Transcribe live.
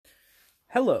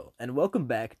Hello, and welcome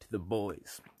back to The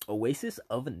Boys, Oasis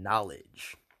of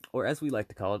Knowledge, or as we like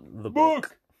to call it, The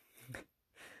Book.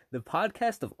 The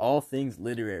podcast of all things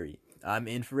literary. I'm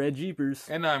Infrared Jeepers.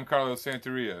 And I'm Carlos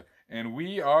Santeria, and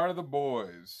we are The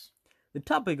Boys. The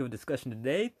topic of discussion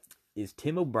today is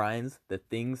Tim O'Brien's The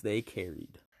Things They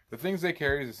Carried. The Things They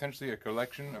Carry is essentially a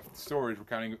collection of stories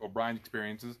recounting O'Brien's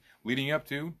experiences leading up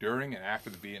to, during, and after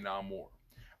the Vietnam War.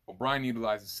 O'Brien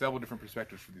utilizes several different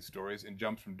perspectives for these stories and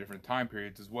jumps from different time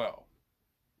periods as well.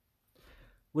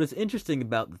 What is interesting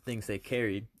about The Things They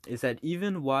Carried is that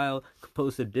even while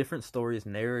composed of different stories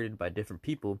narrated by different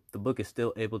people, the book is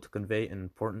still able to convey an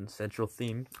important central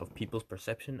theme of people's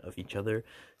perception of each other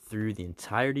through the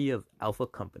entirety of Alpha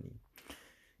Company,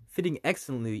 fitting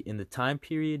excellently in the time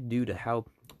period due to how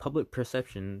public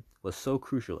perception was so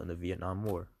crucial in the Vietnam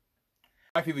War.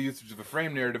 I feel the usage of the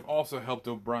frame narrative also helped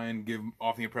O'Brien give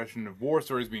off the impression of war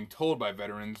stories being told by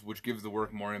veterans, which gives the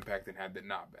work more impact than had it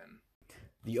not been.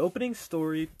 The opening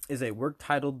story is a work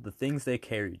titled The Things They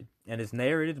Carried, and is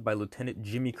narrated by Lieutenant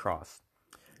Jimmy Cross.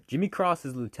 Jimmy Cross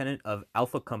is lieutenant of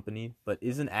Alpha Company, but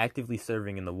isn't actively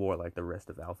serving in the war like the rest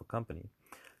of Alpha Company.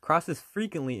 Cross is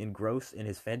frequently engrossed in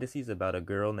his fantasies about a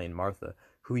girl named Martha,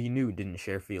 who he knew didn't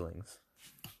share feelings.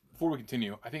 Before we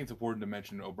continue, I think it's important to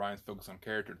mention O'Brien's focus on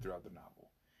character throughout the novel.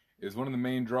 It is one of the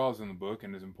main draws in the book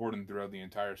and is important throughout the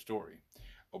entire story.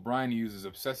 O'Brien uses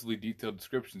obsessively detailed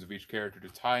descriptions of each character to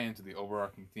tie into the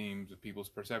overarching themes of people's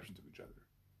perceptions of each other.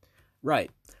 Right.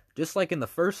 Just like in the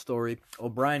first story,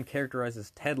 O'Brien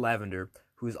characterizes Ted Lavender,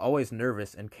 who is always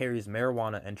nervous and carries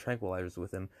marijuana and tranquilizers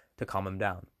with him to calm him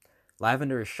down.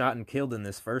 Lavender is shot and killed in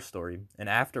this first story, and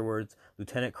afterwards,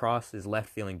 Lieutenant Cross is left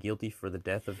feeling guilty for the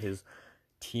death of his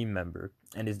team member,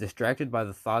 and is distracted by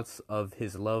the thoughts of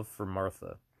his love for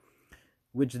Martha,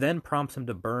 which then prompts him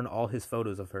to burn all his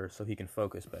photos of her so he can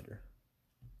focus better.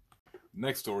 The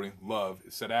next story, Love,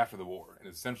 is set after the war, and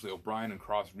is essentially O'Brien and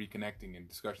Cross reconnecting and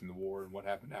discussing the war and what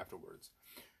happened afterwards.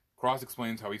 Cross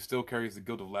explains how he still carries the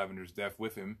guilt of Lavender's death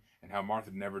with him, and how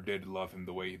Martha never did love him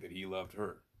the way that he loved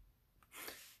her.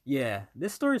 Yeah,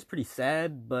 this story is pretty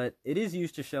sad, but it is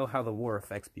used to show how the war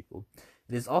affects people.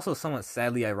 It is also somewhat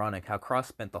sadly ironic how Cross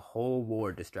spent the whole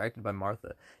war distracted by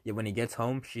Martha, yet when he gets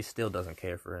home, she still doesn't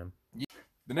care for him.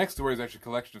 The next story is actually a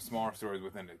collection of smaller stories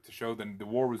within it, to show that the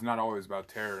war was not always about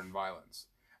terror and violence.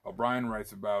 O'Brien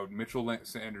writes about Mitchell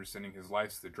Sanders sending his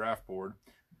life to the draft board,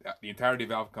 the entirety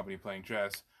of Alpha Company playing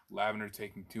chess, Lavender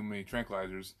taking too many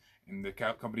tranquilizers, and the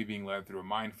company being led through a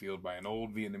minefield by an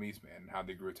old Vietnamese man and how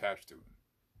they grew attached to him.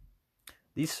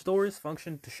 These stories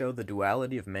function to show the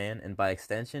duality of man and, by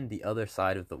extension, the other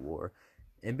side of the war.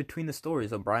 In between the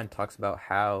stories, O'Brien talks about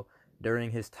how,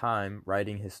 during his time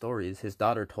writing his stories, his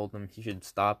daughter told him he should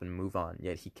stop and move on,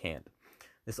 yet he can't.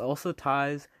 This also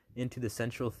ties into the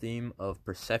central theme of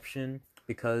perception,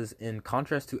 because in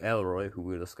contrast to Elroy, who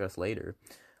we'll discuss later,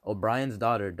 O'Brien's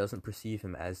daughter doesn't perceive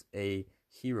him as a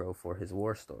hero for his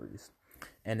war stories,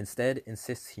 and instead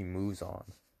insists he moves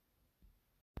on.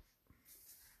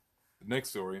 The next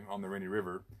story, On the Rainy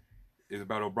River, is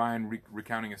about O'Brien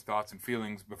recounting his thoughts and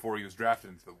feelings before he was drafted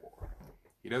into the war.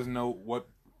 He doesn't know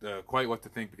quite what to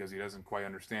think because he doesn't quite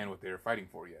understand what they are fighting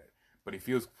for yet, but he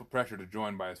feels pressure to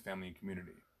join by his family and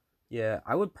community. Yeah,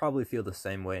 I would probably feel the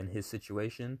same way in his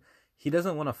situation. He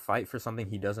doesn't want to fight for something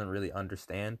he doesn't really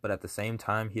understand, but at the same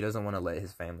time, he doesn't want to let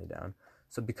his family down.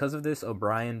 So because of this,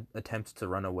 O'Brien attempts to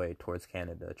run away towards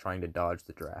Canada, trying to dodge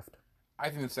the draft. I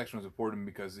think this section was important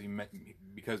because he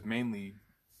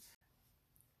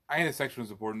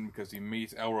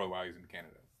meets Elroy while he's in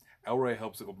Canada. Elroy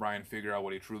helps O'Brien figure out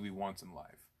what he truly wants in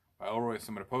life. While Elroy is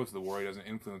somewhat opposed to the war, he doesn't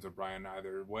influence O'Brien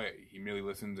either way. He merely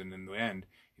listens, and in the end,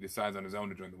 he decides on his own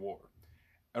to join the war.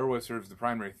 Elroy serves the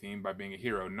primary theme by being a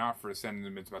hero, not for his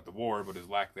sentiments about the war, but his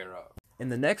lack thereof. In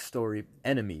the next story,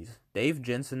 Enemies, Dave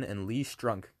Jensen and Lee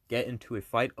Strunk get into a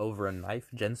fight over a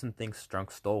knife Jensen thinks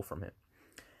Strunk stole from him.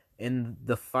 In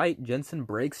the fight, Jensen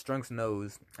breaks Strunk's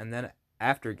nose, and then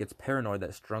after gets paranoid that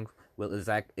Strunk will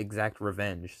exact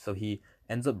revenge, so he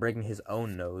ends up breaking his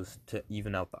own nose to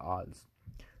even out the odds.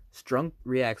 Strunk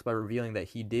reacts by revealing that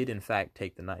he did in fact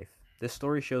take the knife. This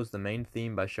story shows the main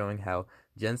theme by showing how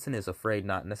Jensen is afraid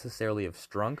not necessarily of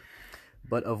Strunk,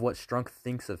 but of what Strunk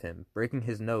thinks of him, breaking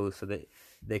his nose so that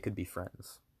they could be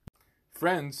friends.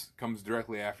 Friends comes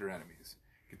directly after Enemies,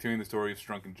 continuing the story of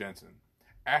Strunk and Jensen.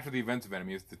 After the events of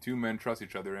Enemies, the two men trust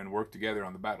each other and work together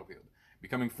on the battlefield,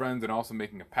 becoming friends and also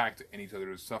making a pact to end each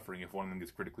other's suffering if one of them gets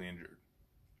critically injured.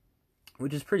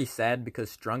 Which is pretty sad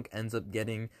because Strunk ends up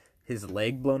getting his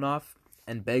leg blown off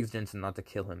and begs Jensen not to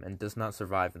kill him and does not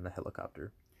survive in the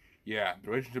helicopter. Yeah, the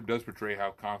relationship does portray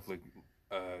how conflict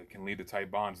can lead to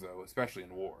tight bonds, though, especially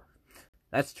in war.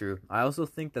 That's true. I also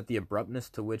think that the abruptness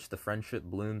to which the friendship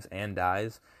blooms and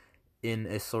dies in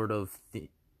a sort of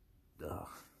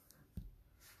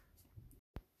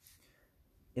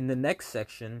in the next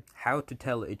section, How to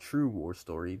Tell a True War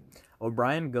Story,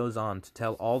 O'Brien goes on to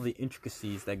tell all the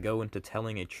intricacies that go into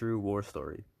telling a true war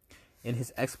story. In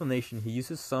his explanation, he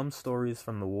uses some stories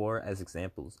from the war as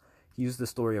examples. He used the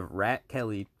story of Rat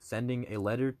Kelly sending a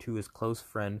letter to his close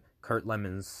friend Kurt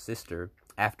Lemon's sister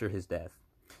after his death.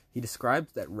 He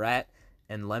describes that Rat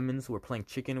and Lemons were playing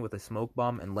chicken with a smoke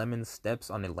bomb, and Lemons steps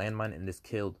on a landmine and is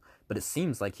killed, but it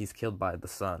seems like he's killed by the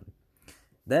sun.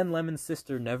 Then Lemon's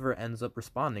sister never ends up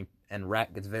responding, and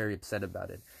Rat gets very upset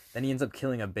about it. Then he ends up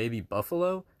killing a baby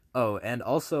buffalo. Oh, and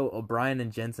also O'Brien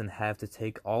and Jensen have to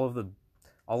take all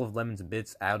of Lemon's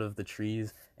bits out of the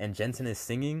trees, and Jensen is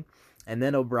singing, and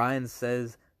then O'Brien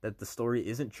says that the story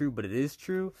isn't true, but it is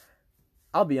true.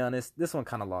 I'll be honest, this one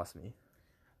kind of lost me.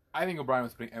 I think O'Brien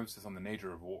was putting emphasis on the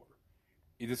nature of war.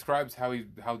 He describes how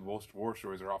most war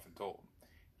stories are often told.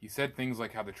 He said things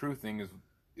like how the true thing is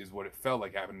what it felt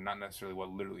like happened, not necessarily what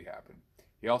literally happened.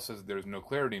 He also says there's no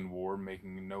clarity in war,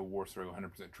 making no war story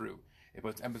 100% true. It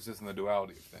puts emphasis on the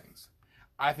duality of things.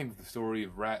 I think with the story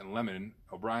of Rat and Lemon,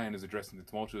 O'Brien is addressing the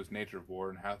tumultuous nature of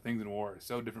war and how things in war are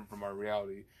so different from our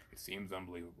reality, it seems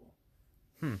unbelievable.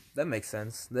 That makes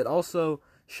sense. That also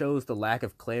shows the lack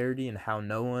of clarity and how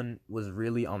no one was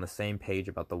really on the same page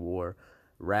about the war.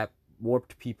 Rap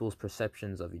warped people's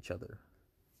perceptions of each other.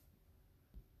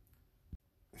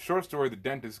 The short story The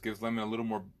Dentist gives Lemon a little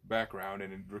more background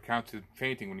and it recounts his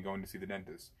fainting when going to see the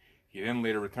dentist. He then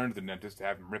later returned to the dentist to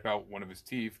have him rip out one of his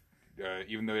teeth,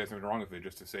 even though he has something wrong with it,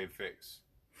 just to save face.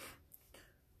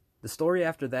 The story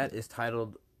after that is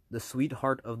titled The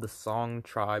Sweetheart of the Song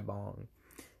Tri Bong.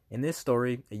 In this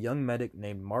story, a young medic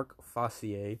named Mark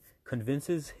Fossier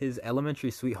convinces his elementary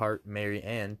sweetheart, Mary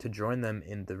Ann, to join them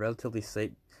in the relatively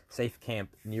safe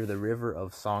camp near the river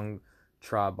of Song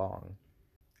Tra Bong.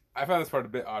 I found this part a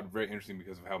bit odd, very interesting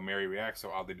because of how Mary reacts so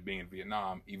oddly to being in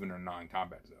Vietnam, even in a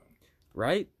non-combat zone.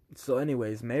 Right? So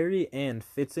anyways, Mary Ann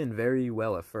fits in very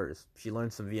well at first. She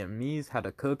learns some Vietnamese, how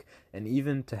to cook, and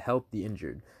even to help the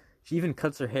injured. She even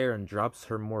cuts her hair and drops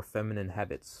her more feminine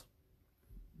habits.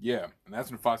 Yeah, and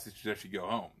that's when Fossey suggests she go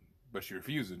home, but she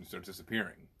refuses and starts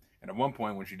disappearing. And at one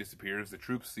point, when she disappears, the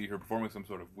troops see her performing some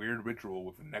sort of weird ritual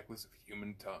with a necklace of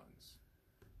human tongues.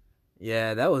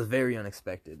 Yeah, that was very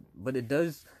unexpected, but it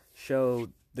does show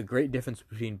the great difference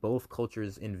between both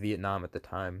cultures in Vietnam at the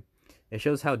time. It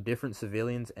shows how different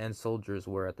civilians and soldiers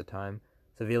were at the time.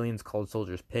 Civilians called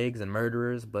soldiers pigs and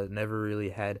murderers, but never really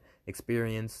had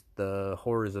experienced the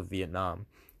horrors of Vietnam,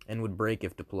 and would break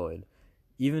if deployed,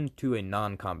 even to a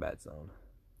non-combat zone.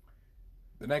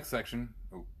 The next section,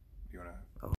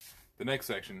 The next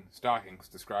section, Stockings,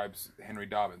 describes Henry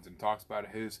Dobbins and talks about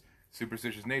his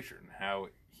superstitious nature and how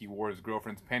he wore his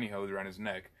girlfriend's pantyhose around his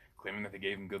neck, claiming that they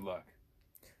gave him good luck.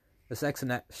 The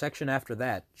section after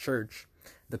that, Church,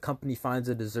 the company finds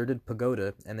a deserted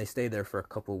pagoda, and they stay there for a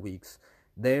couple weeks.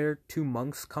 There, 2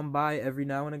 monks come by every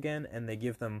now and again, and they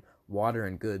give them water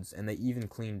and goods, and they even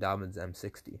clean Dobbins'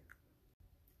 M60.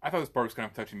 I thought this part was kind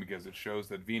of touching because it shows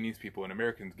that Vietnamese people and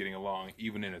Americans getting along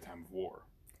even in a time of war.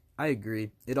 I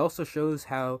agree. It also shows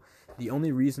how the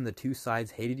only reason the two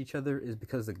sides hated each other is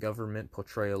because of the government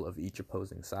portrayal of each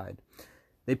opposing side.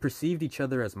 They perceived each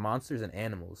other as monsters and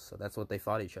animals, so that's what they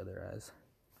fought each other as.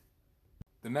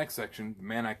 The next section, The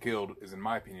Man I Killed, is in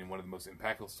my opinion one of the most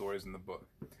impactful stories in the book.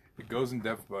 It goes in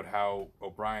depth about how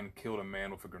O'Brien killed a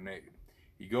man with a grenade.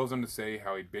 He goes on to say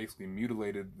how he basically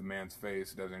mutilated the man's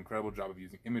face, does an incredible job of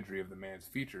using imagery of the man's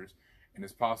features and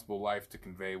his possible life to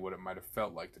convey what it might have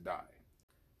felt like to die.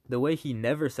 The way he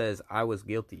never says, "I was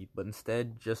guilty," but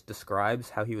instead just describes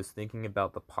how he was thinking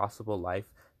about the possible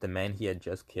life the man he had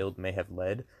just killed may have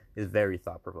led is very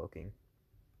thought-provoking.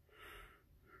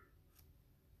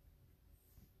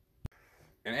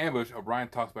 In Ambush, O'Brien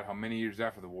talks about how many years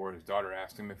after the war his daughter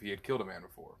asked him if he had killed a man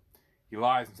before. He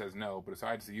lies and says no, but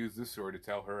decides to use this story to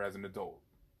tell her as an adult.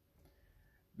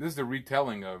 This is a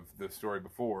retelling of the story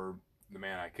before, The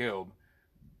Man I Killed,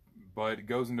 but it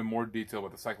goes into more detail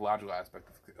about the psychological aspect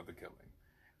of the killing,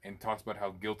 and talks about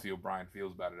how guilty O'Brien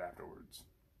feels about it afterwards.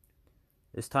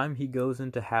 This time he goes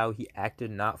into how he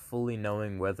acted not fully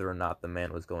knowing whether or not the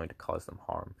man was going to cause them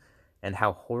harm, and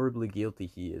how horribly guilty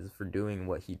he is for doing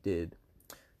what he did.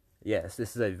 Yes,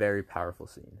 this is a very powerful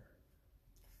scene.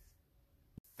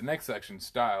 The next section,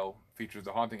 Style, features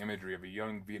the haunting imagery of a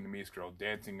young Vietnamese girl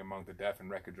dancing among the death and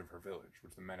wreckage of her village,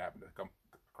 which the men happen to come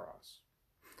across.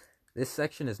 This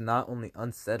section is not only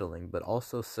unsettling, but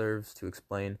also serves to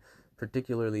explain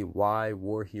particularly why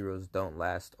war heroes don't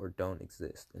last or don't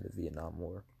exist in the Vietnam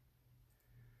War.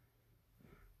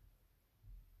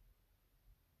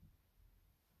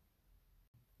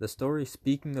 The story,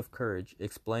 Speaking of Courage,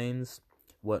 explains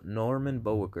what Norman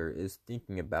Bowaker is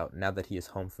thinking about now that he is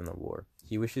home from the war.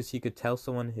 He wishes he could tell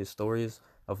someone his stories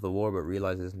of the war, but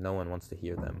realizes no one wants to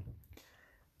hear them.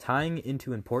 Tying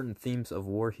into important themes of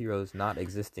war heroes not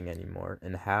existing anymore,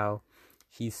 and how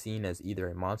he's seen as either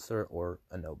a monster or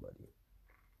a nobody.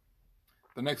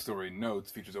 The next story, Notes,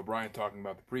 features O'Brien talking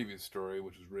about the previous story,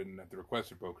 which was written at the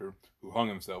request of Boker, who hung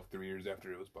himself 3 years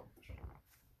after it was published.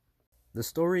 The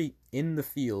story, In the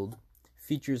Field,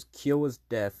 features Kiowa's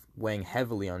death weighing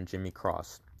heavily on Jimmy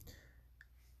Cross,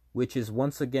 which is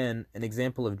once again an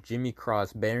example of Jimmy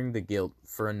Cross bearing the guilt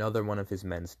for another one of his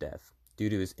men's death, due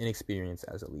to his inexperience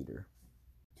as a leader.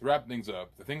 To wrap things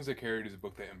up, The Things They Carried is a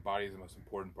book that embodies the most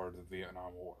important parts of the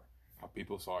Vietnam War, how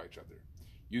people saw each other.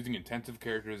 Using intensive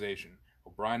characterization,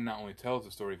 O'Brien not only tells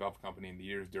the story of Alpha Company in the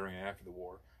years during and after the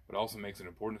war, but also makes an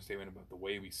important statement about the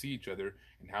way we see each other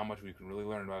and how much we can really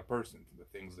learn about a person from the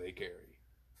things they carry.